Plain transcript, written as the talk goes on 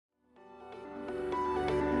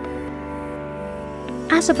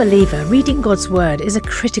As a believer, reading God's Word is a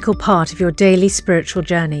critical part of your daily spiritual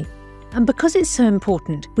journey. And because it's so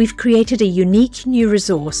important, we've created a unique new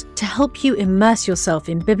resource to help you immerse yourself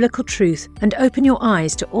in biblical truth and open your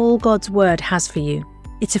eyes to all God's Word has for you.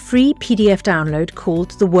 It's a free PDF download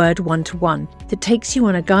called The Word 1-to-1 that takes you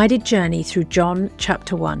on a guided journey through John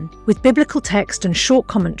chapter 1. With biblical text and short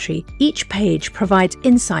commentary, each page provides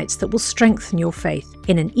insights that will strengthen your faith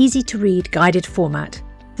in an easy-to-read guided format.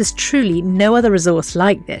 There's truly no other resource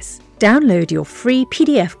like this. Download your free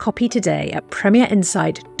PDF copy today at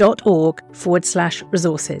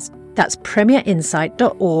premierinsight.org/resources. That's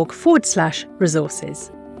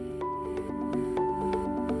premierinsight.org/resources.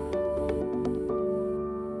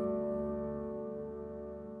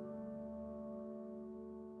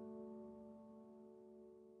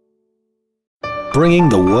 Bringing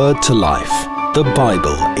the Word to life. The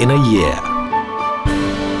Bible in a year.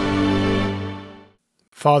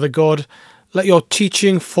 Father God, let your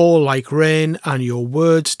teaching fall like rain and your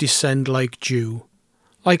words descend like dew,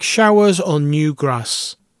 like showers on new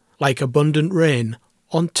grass, like abundant rain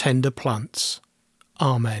on tender plants.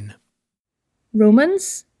 Amen.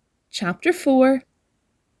 Romans chapter 4.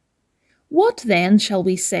 What then shall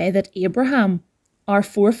we say that Abraham, our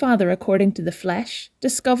forefather according to the flesh,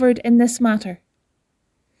 discovered in this matter?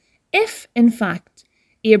 If, in fact,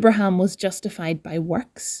 Abraham was justified by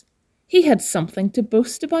works, he had something to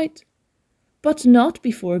boast about, but not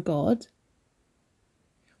before God.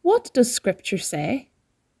 What does Scripture say?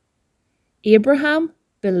 Abraham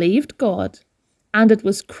believed God, and it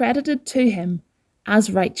was credited to him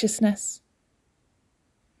as righteousness.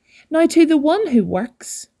 Now to the one who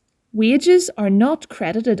works, wages are not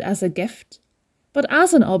credited as a gift, but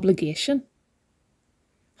as an obligation.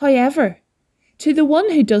 However, to the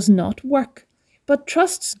one who does not work, but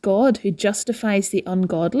trusts God who justifies the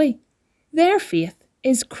ungodly, their faith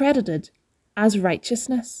is credited as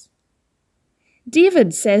righteousness.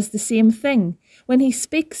 David says the same thing when he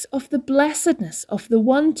speaks of the blessedness of the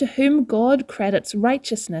one to whom God credits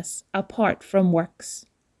righteousness apart from works.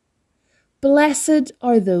 Blessed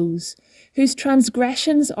are those whose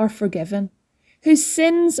transgressions are forgiven, whose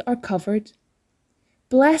sins are covered.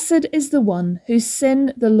 Blessed is the one whose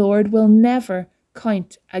sin the Lord will never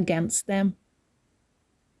count against them.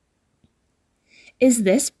 Is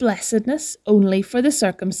this blessedness only for the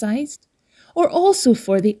circumcised, or also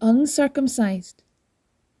for the uncircumcised?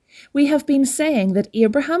 We have been saying that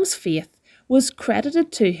Abraham's faith was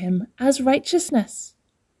credited to him as righteousness.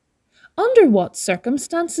 Under what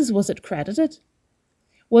circumstances was it credited?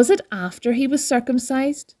 Was it after he was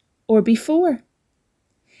circumcised, or before?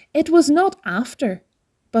 It was not after,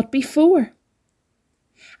 but before.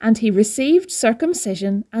 And he received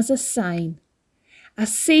circumcision as a sign, a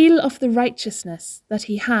seal of the righteousness that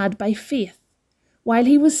he had by faith, while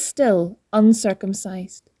he was still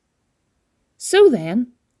uncircumcised. So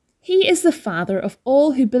then, he is the father of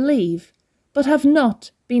all who believe, but have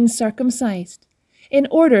not been circumcised, in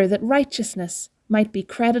order that righteousness might be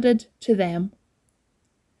credited to them.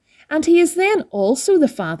 And he is then also the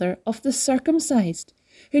father of the circumcised,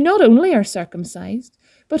 who not only are circumcised,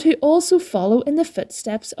 but who also follow in the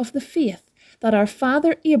footsteps of the faith that our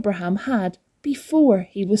father Abraham had before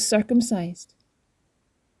he was circumcised.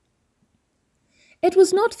 It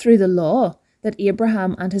was not through the law that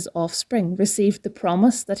Abraham and his offspring received the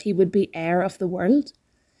promise that he would be heir of the world,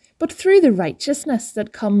 but through the righteousness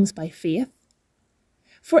that comes by faith.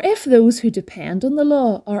 For if those who depend on the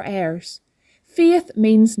law are heirs, faith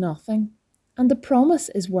means nothing, and the promise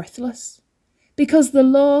is worthless, because the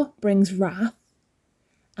law brings wrath,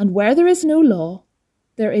 and where there is no law,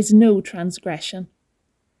 there is no transgression.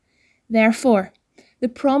 Therefore, the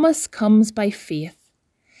promise comes by faith,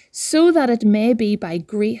 so that it may be by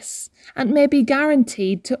grace and may be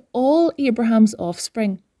guaranteed to all Abraham's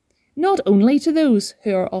offspring, not only to those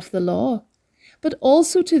who are of the law, but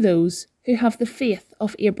also to those who have the faith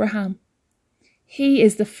of Abraham. He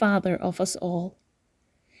is the father of us all.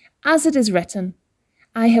 As it is written,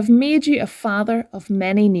 I have made you a father of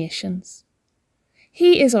many nations.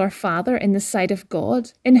 He is our Father in the sight of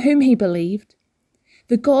God, in whom he believed,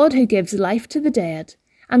 the God who gives life to the dead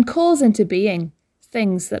and calls into being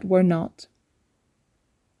things that were not.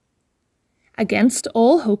 Against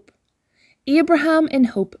all hope, Abraham in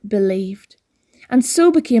hope believed, and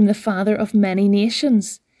so became the father of many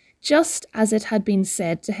nations, just as it had been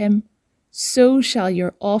said to him, so shall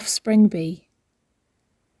your offspring be.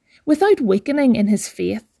 Without weakening in his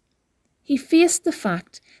faith, he faced the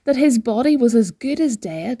fact that his body was as good as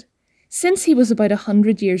dead, since he was about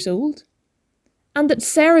 100 years old, and that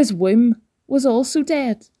Sarah's womb was also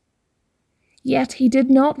dead. Yet he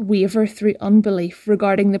did not waver through unbelief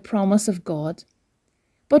regarding the promise of God,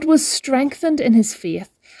 but was strengthened in his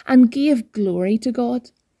faith and gave glory to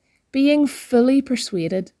God, being fully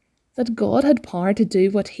persuaded that God had power to do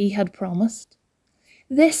what he had promised.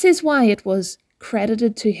 This is why it was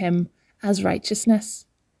credited to him as righteousness.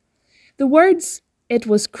 The words, "it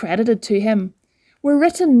was credited to him," were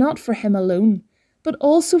written not for him alone, but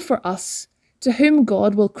also for us, to whom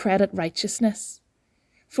God will credit righteousness.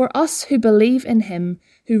 For us who believe in him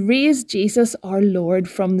who raised Jesus our Lord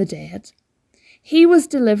from the dead. He was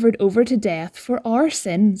delivered over to death for our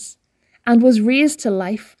sins, and was raised to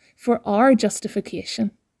life for our justification.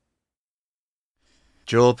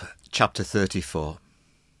 Job chapter 34.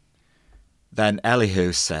 Then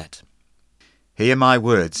Elihu said, "Hear my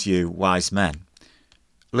words, you wise men.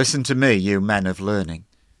 Listen to me, you men of learning.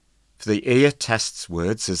 For the ear tests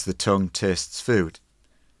words as the tongue tastes food.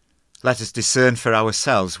 Let us discern for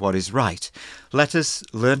ourselves what is right. Let us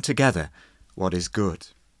learn together what is good."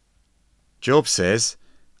 Job says,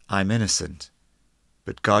 "I'm innocent,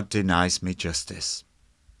 but God denies me justice.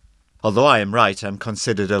 Although I am right, I'm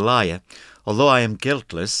considered a liar. Although I am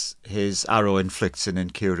guiltless, his arrow inflicts an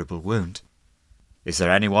incurable wound. Is there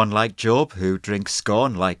anyone like Job who drinks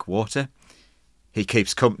scorn like water? He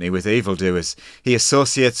keeps company with evildoers. He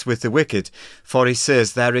associates with the wicked, for he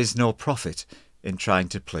says there is no profit in trying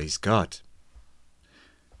to please God.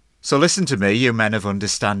 So listen to me, you men of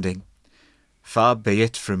understanding. Far be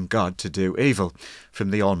it from God to do evil,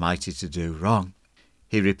 from the Almighty to do wrong.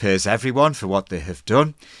 He repays everyone for what they have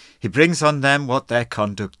done. He brings on them what their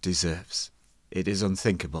conduct deserves. It is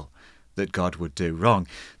unthinkable that God would do wrong,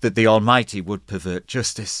 that the Almighty would pervert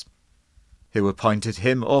justice. Who appointed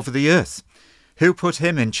him over the earth? Who put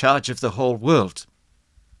him in charge of the whole world?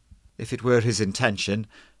 If it were his intention,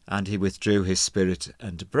 and he withdrew his spirit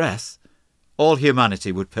and breath, all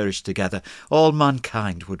humanity would perish together, all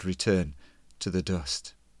mankind would return to the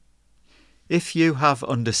dust. If you have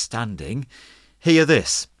understanding, hear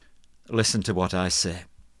this. Listen to what I say.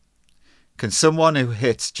 Can someone who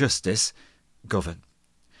hates justice govern?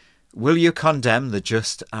 Will you condemn the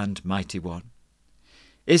just and mighty one?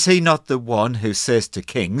 Is he not the one who says to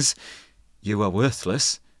kings, "You are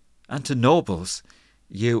worthless," and to nobles,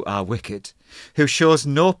 "You are wicked," who shows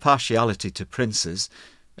no partiality to princes,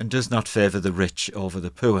 and does not favour the rich over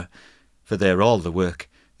the poor, for they are all the work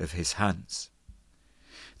of his hands?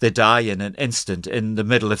 They die in an instant, in the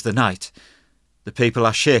middle of the night. The people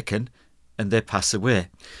are shaken, and they pass away.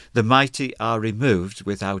 The mighty are removed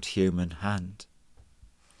without human hand.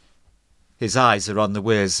 His eyes are on the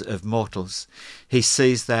ways of mortals. He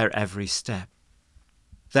sees their every step.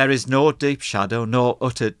 There is no deep shadow, no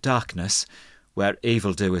utter darkness, where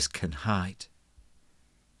evildoers can hide.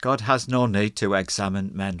 God has no need to examine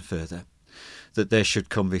men further, that they should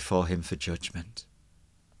come before him for judgment.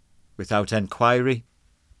 Without enquiry,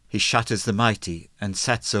 he shatters the mighty and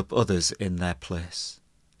sets up others in their place.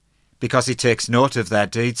 Because he takes note of their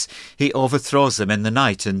deeds, he overthrows them in the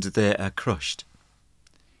night, and they are crushed.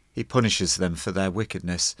 He punishes them for their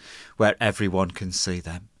wickedness, where everyone can see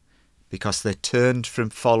them, because they turned from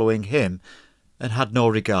following him and had no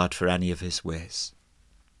regard for any of his ways.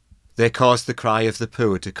 They caused the cry of the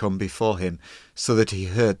poor to come before him, so that he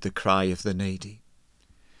heard the cry of the needy.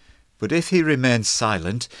 But if he remains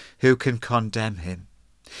silent, who can condemn him?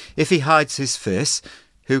 If he hides his face,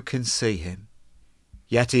 who can see him?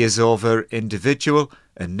 Yet he is over individual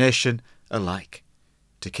and nation alike,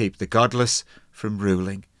 to keep the godless from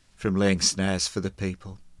ruling, from laying snares for the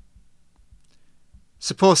people.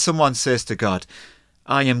 Suppose someone says to God,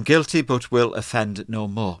 "I am guilty but will offend no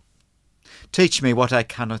more. Teach me what I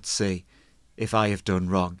cannot see. If I have done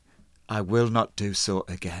wrong, I will not do so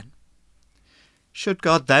again." Should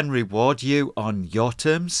God then reward you on your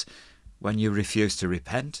terms when you refuse to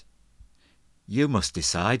repent? You must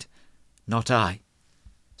decide, not I.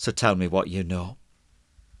 So tell me what you know.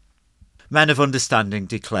 Men of understanding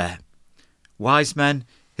declare, wise men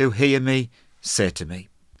who hear me say to me,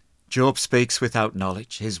 Job speaks without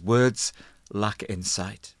knowledge, his words lack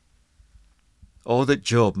insight. Oh, that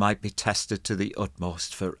Job might be tested to the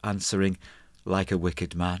utmost for answering like a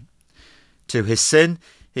wicked man. To his sin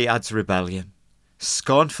he adds rebellion.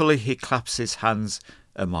 Scornfully he claps his hands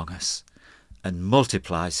among us and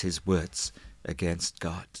multiplies his words against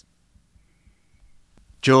God.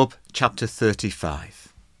 Job chapter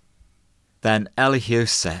 35. Then Elihu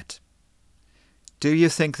said, Do you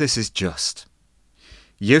think this is just?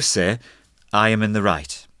 You say, I am in the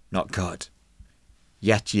right, not God.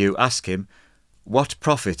 Yet you ask him, What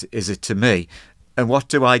profit is it to me, and what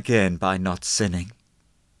do I gain by not sinning?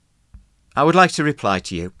 I would like to reply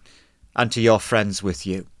to you, and to your friends with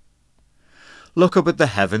you. Look up at the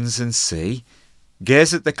heavens and see.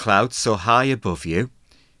 Gaze at the clouds so high above you.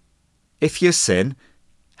 If you sin,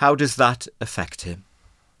 how does that affect him?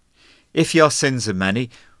 If your sins are many,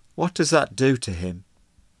 what does that do to him?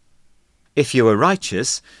 If you are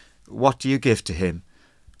righteous, what do you give to him?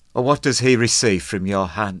 Or what does he receive from your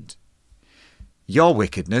hand? Your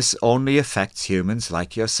wickedness only affects humans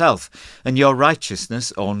like yourself, and your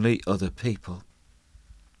righteousness only other people.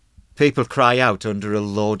 People cry out under a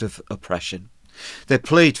load of oppression. They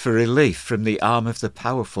plead for relief from the arm of the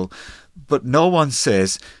powerful, but no one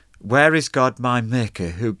says, "Where is God my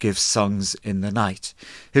Maker, who gives songs in the night,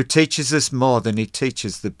 who teaches us more than he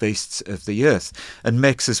teaches the beasts of the earth, and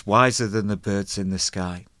makes us wiser than the birds in the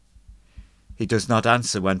sky?" He does not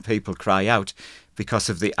answer when people cry out because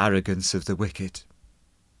of the arrogance of the wicked.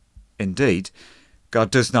 Indeed,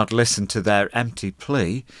 God does not listen to their empty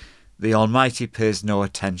plea. The Almighty pays no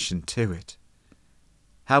attention to it.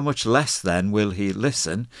 How much less then will he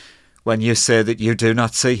listen when you say that you do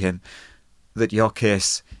not see him, that your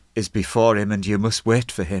case is before him and you must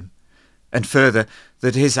wait for him, and further,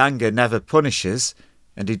 that his anger never punishes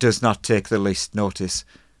and he does not take the least notice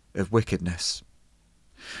of wickedness.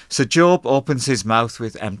 So Job opens his mouth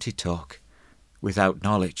with empty talk. Without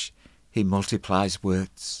knowledge, he multiplies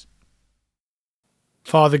words.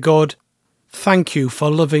 Father God, thank you for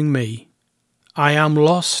loving me. I am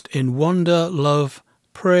lost in wonder, love,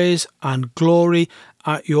 praise and glory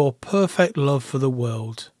at your perfect love for the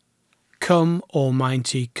world. Come,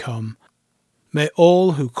 Almighty, come. May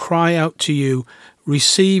all who cry out to you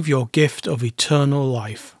receive your gift of eternal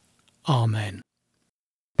life. Amen.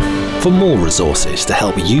 For more resources to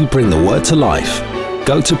help you bring the word to life,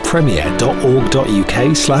 go to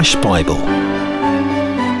premier.org.uk/Bible.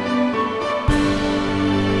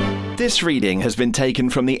 This reading has been taken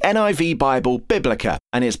from the NIV Bible Biblica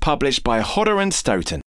and is published by Hodder and Stoughton.